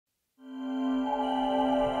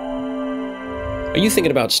Are you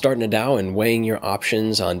thinking about starting a DAO and weighing your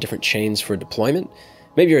options on different chains for deployment?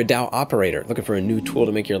 Maybe you're a DAO operator looking for a new tool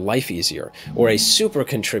to make your life easier, or a super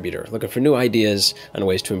contributor looking for new ideas on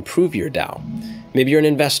ways to improve your DAO. Maybe you're an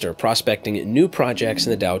investor prospecting new projects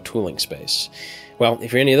in the DAO tooling space. Well,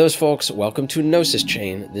 if you're any of those folks, welcome to Gnosis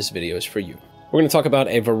Chain. This video is for you. We're going to talk about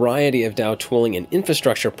a variety of DAO tooling and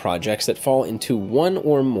infrastructure projects that fall into one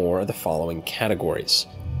or more of the following categories: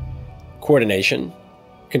 coordination,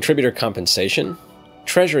 contributor compensation,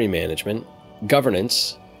 treasury management,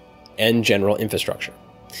 governance, and general infrastructure.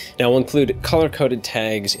 Now, we'll include color-coded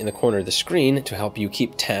tags in the corner of the screen to help you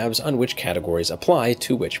keep tabs on which categories apply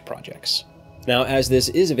to which projects. Now, as this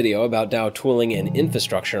is a video about DAO tooling and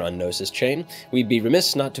infrastructure on Gnosis Chain, we'd be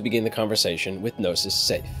remiss not to begin the conversation with Gnosis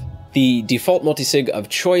Safe. The default multisig of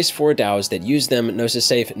choice for DAOs that use them, Gnosis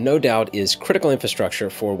Safe no doubt is critical infrastructure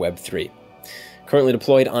for Web3. Currently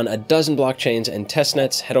deployed on a dozen blockchains and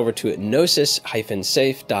testnets, head over to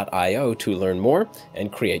gnosis-safe.io to learn more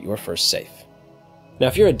and create your first safe. Now,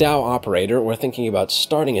 if you're a DAO operator or thinking about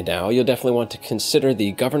starting a DAO, you'll definitely want to consider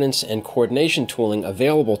the governance and coordination tooling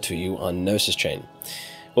available to you on Gnosis Chain.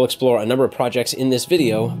 We'll explore a number of projects in this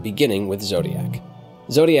video, beginning with Zodiac.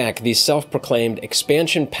 Zodiac, the self-proclaimed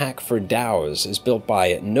expansion pack for DAOs, is built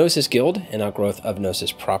by Gnosis Guild, an outgrowth of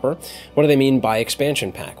Gnosis proper. What do they mean by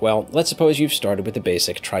expansion pack? Well, let's suppose you've started with the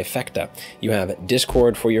basic trifecta. You have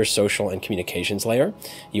Discord for your social and communications layer,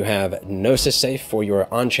 you have Gnosis Safe for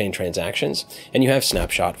your on-chain transactions, and you have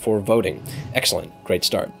Snapshot for voting. Excellent, great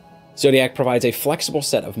start. Zodiac provides a flexible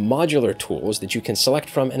set of modular tools that you can select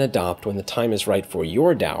from and adopt when the time is right for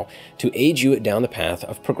your DAO to aid you down the path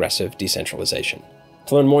of progressive decentralization.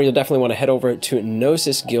 To learn more, you'll definitely want to head over to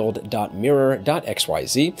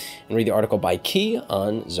gnosisguild.mirror.xyz and read the article by Key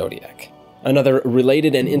on Zodiac. Another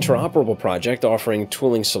related and interoperable project offering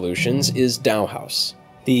tooling solutions is DAOhaus.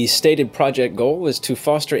 The stated project goal is to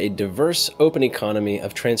foster a diverse, open economy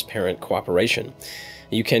of transparent cooperation.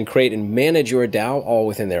 You can create and manage your DAO all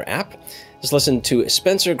within their app. Let's listen to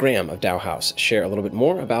Spencer Graham of DAOhaus share a little bit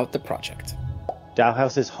more about the project.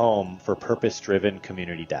 DAOhaus is home for purpose-driven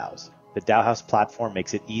community DAOs. The DAOhaus platform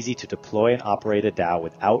makes it easy to deploy and operate a DAO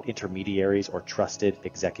without intermediaries or trusted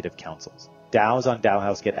executive councils. DAOs on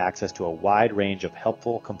DAOhaus get access to a wide range of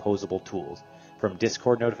helpful composable tools, from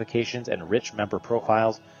Discord notifications and rich member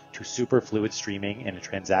profiles to Superfluid streaming and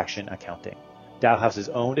transaction accounting. DAOhaus is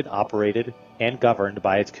owned and operated and governed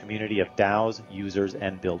by its community of DAOs, users,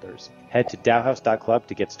 and builders. Head to DAOhaus.club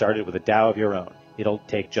to get started with a DAO of your own. It'll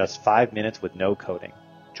take just 5 minutes with no coding.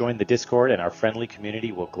 Join the Discord and our friendly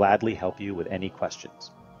community will gladly help you with any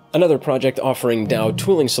questions. Another project offering DAO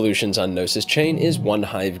tooling solutions on Gnosis Chain is One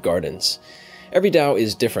Hive Gardens. Every DAO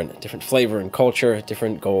is different flavor and culture,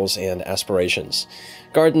 different goals and aspirations.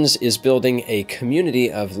 Gardens is building a community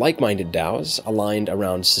of like-minded DAOs aligned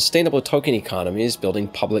around sustainable token economies building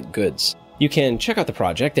public goods. You can check out the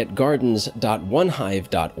project at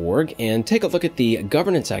gardens.onehive.org and take a look at the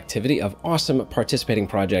governance activity of awesome participating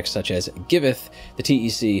projects such as Giveth, the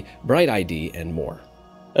TEC, BrightID, and more.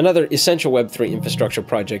 Another essential Web3 infrastructure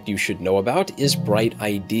project you should know about is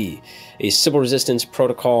BrightID. A Sybil resistance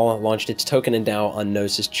protocol launched its token and DAO on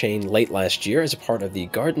Gnosis Chain late last year as a part of the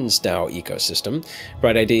Gardens DAO ecosystem.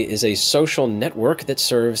 BrightID is a social network that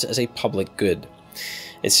serves as a public good.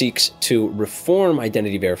 It seeks to reform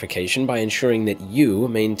identity verification by ensuring that you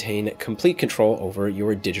maintain complete control over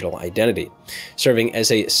your digital identity. Serving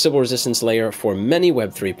as a Sybil resistance layer for many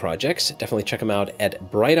Web3 projects, definitely check them out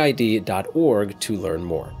at brightid.org to learn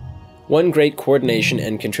more. One great coordination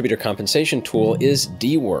and contributor compensation tool is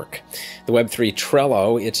Dework. The Web3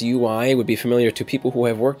 Trello, its UI would be familiar to people who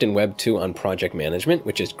have worked in Web 2 on project management,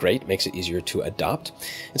 which is great, makes it easier to adopt.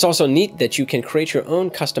 It's also neat that you can create your own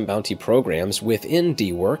custom bounty programs within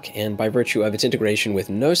Dework, and by virtue of its integration with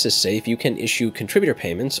Gnosis Safe, you can issue contributor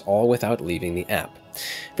payments all without leaving the app.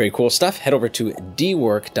 Very cool stuff. Head over to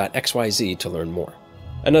dework.xyz to learn more.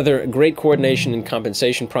 Another great coordination and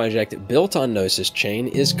compensation project built on Gnosis Chain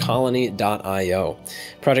is Colony.io.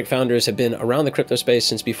 Project founders have been around the crypto space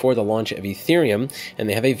since before the launch of Ethereum, and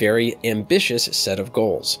they have a very ambitious set of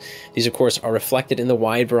goals. These, of course, are reflected in the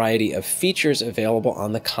wide variety of features available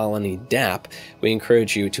on the Colony dApp. We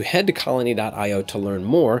encourage you to head to Colony.io to learn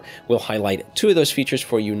more. We'll highlight 2 of those features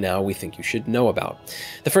for you now we think you should know about.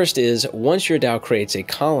 The first is, once your DAO creates a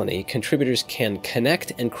colony, contributors can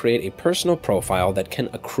connect and create a personal profile that can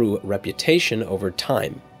accrue reputation over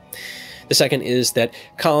time. The second is that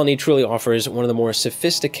Colony truly offers one of the more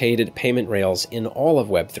sophisticated payment rails in all of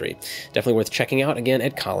Web3. Definitely worth checking out again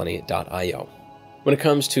at colony.io. When it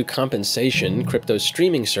comes to compensation, crypto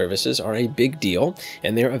streaming services are a big deal,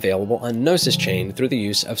 and they're available on Gnosis Chain through the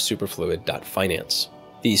use of Superfluid.finance.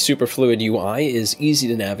 The Superfluid UI is easy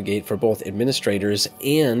to navigate for both administrators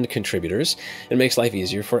and contributors, and makes life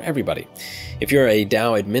easier for everybody. If you're a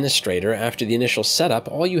DAO administrator, after the initial setup,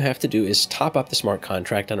 all you have to do is top up the smart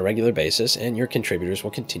contract on a regular basis, and your contributors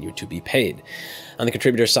will continue to be paid. On the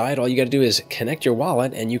contributor side, all you got to do is connect your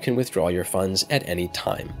wallet, and you can withdraw your funds at any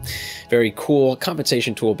time. Very cool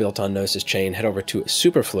compensation tool built on Gnosis Chain. Head over to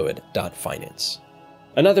Superfluid.finance.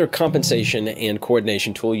 Another compensation and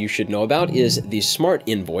coordination tool you should know about is the Smart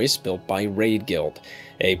Invoice built by Raid Guild,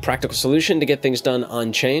 a practical solution to get things done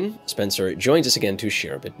on-chain. Spencer joins us again to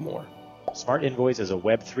share a bit more. Smart Invoice is a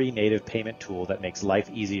Web3 native payment tool that makes life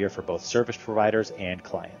easier for both service providers and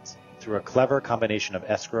clients. Through a clever combination of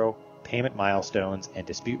escrow, payment milestones, and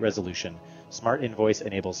dispute resolution, Smart Invoice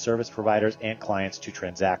enables service providers and clients to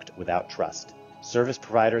transact without trust. Service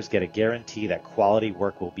providers get a guarantee that quality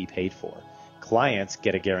work will be paid for. Clients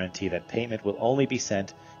get a guarantee that payment will only be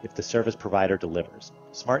sent if the service provider delivers.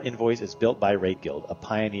 Smart Invoice is built by Raid Guild, a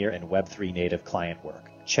pioneer in Web3 native client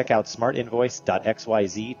work. Check out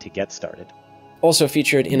smartinvoice.xyz to get started. Also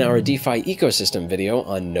featured in our DeFi ecosystem video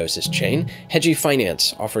on Gnosis Chain, Hedgey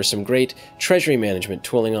Finance offers some great treasury management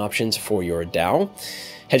tooling options for your DAO.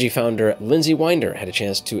 Hedgey founder Lindsay Winder had a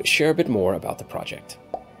chance to share a bit more about the project.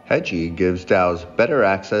 Hedgey gives DAOs better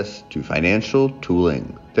access to financial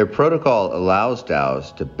tooling. Their protocol allows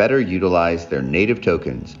DAOs to better utilize their native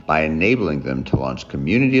tokens by enabling them to launch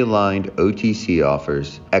community-aligned OTC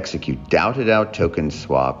offers, execute DAO-to-DAO token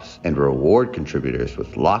swaps, and reward contributors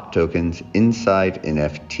with locked tokens inside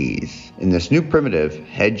NFTs. In this new primitive,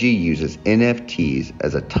 Hedgey uses NFTs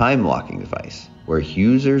as a time-locking device, where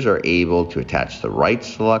users are able to attach the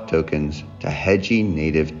rights to locked tokens to Hedgey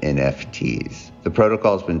native NFTs. The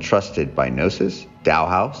protocol has been trusted by Gnosis,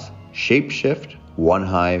 DAOhaus, Shapeshift,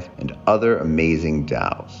 OneHive, and other amazing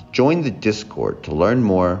DAOs. Join the Discord to learn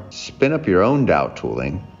more, spin up your own DAO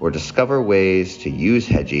tooling, or discover ways to use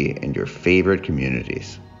Hedgey in your favorite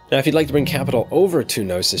communities. Now, if you'd like to bring capital over to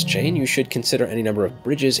Gnosis Chain, you should consider any number of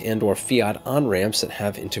bridges and/or fiat on-ramps that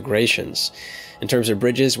have integrations. In terms of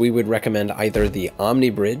bridges, we would recommend either the Omni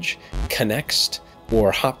Bridge, Connext,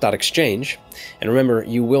 or Hop.exchange. And remember,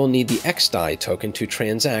 you will need the XDAI token to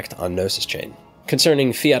transact on Gnosis Chain.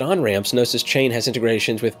 Concerning fiat on-ramps, Gnosis Chain has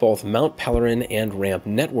integrations with both Mount Pelerin and Ramp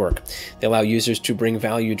Network. They allow users to bring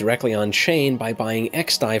value directly on-chain by buying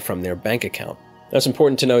XDAI from their bank account. Now, it's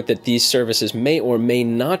important to note that these services may or may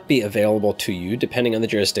not be available to you depending on the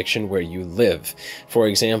jurisdiction where you live. For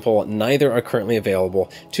example, neither are currently available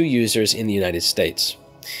to users in the United States.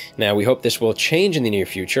 Now, we hope this will change in the near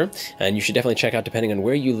future, and you should definitely check out, depending on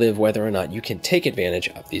where you live, whether or not you can take advantage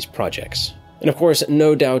of these projects. And of course,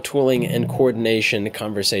 no DAO tooling and coordination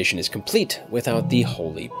conversation is complete without the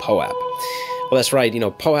holy POAP. Well, that's right.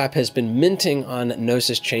 POAP has been minting on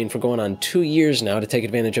Gnosis Chain for going on 2 years now to take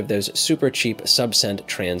advantage of those super cheap sub-cent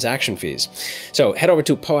transaction fees. So head over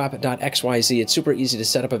to POAP.xyz. It's super easy to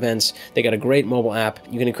set up events. They got a great mobile app.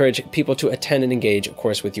 You can encourage people to attend and engage, of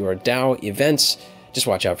course, with your DAO events. Just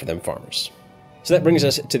watch out for them farmers. So that brings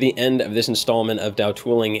us to the end of this installment of DAO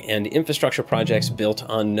tooling and infrastructure projects built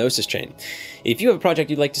on Gnosis Chain. If you have a project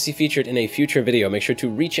you'd like to see featured in a future video, make sure to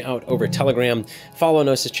reach out over Telegram, follow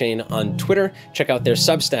Gnosis Chain on Twitter, check out their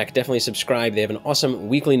Substack, definitely subscribe. They have an awesome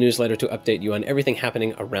weekly newsletter to update you on everything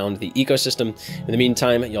happening around the ecosystem. In the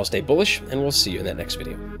meantime, y'all stay bullish, and we'll see you in that next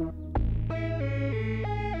video.